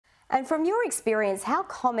And from your experience, how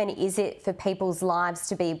common is it for people's lives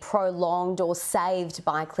to be prolonged or saved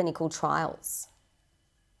by clinical trials?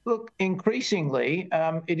 Look, increasingly,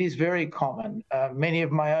 it is very common. Many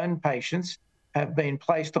of my own patients have been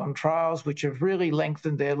placed on trials which have really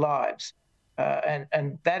lengthened their lives.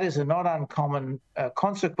 And that is a not uncommon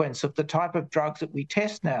consequence of the type of drugs that we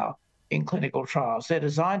test now in clinical trials. They're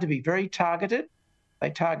designed to be very targeted.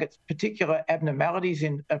 They target particular abnormalities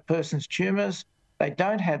in a person's tumours. They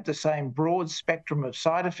don't have the same broad spectrum of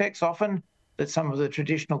side effects often that some of the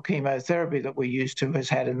traditional chemotherapy that we're used to has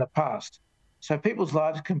had in the past. So people's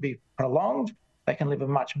lives can be prolonged, they can live a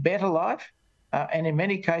much better life, and in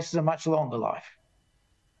many cases a much longer life.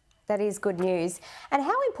 That is good news. And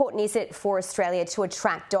how important is it for Australia to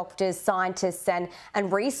attract doctors, scientists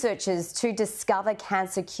and researchers to discover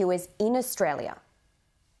cancer cures in Australia?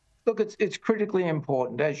 Look, it's critically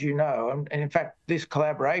important, as you know, and in fact, this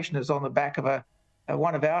collaboration is on the back of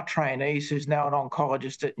one of our trainees who's now an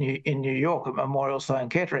oncologist in New York at Memorial Sloan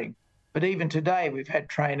Kettering. But even today, we've had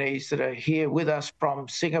trainees that are here with us from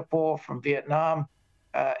Singapore, from Vietnam,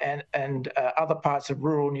 and other parts of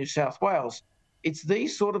rural New South Wales. It's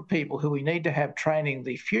these sort of people who we need to have training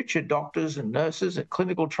the future doctors and nurses and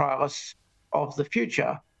clinical trialists of the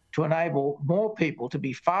future to enable more people to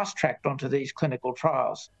be fast-tracked onto these clinical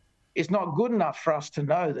trials. It's not good enough for us to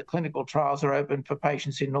know that clinical trials are open for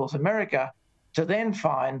patients in North America to then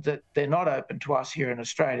find that they're not open to us here in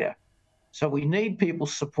Australia. So we need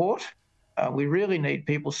people's support. We really need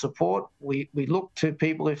people's support. We look to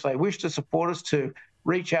people, if they wish to support us, to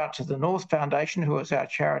reach out to the North Foundation, who is our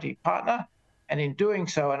charity partner, and in doing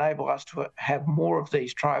so enable us to have more of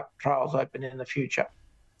these trials open in the future.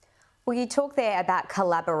 Well, you talk there about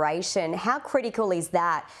collaboration. How critical is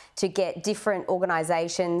that to get different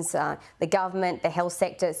organisations, the government, the health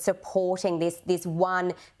sector, supporting this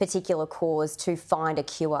one particular cause to find a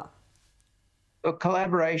cure? Well,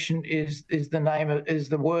 collaboration is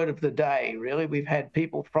the word of the day, really. We've had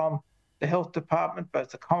people from the health department, both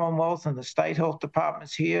the Commonwealth and the state health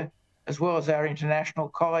departments here, as well as our international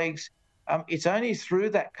colleagues. It's only through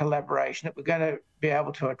that collaboration that we're going to be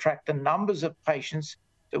able to attract the numbers of patients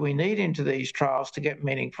that we need into these trials to get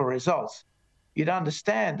meaningful results. You'd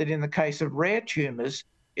understand that in the case of rare tumours,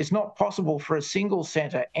 it's not possible for a single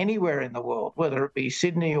centre anywhere in the world, whether it be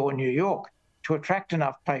Sydney or New York, to attract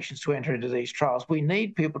enough patients to enter into these trials. We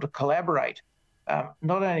need people to collaborate,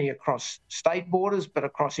 not only across state borders, but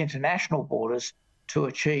across international borders to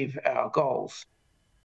achieve our goals.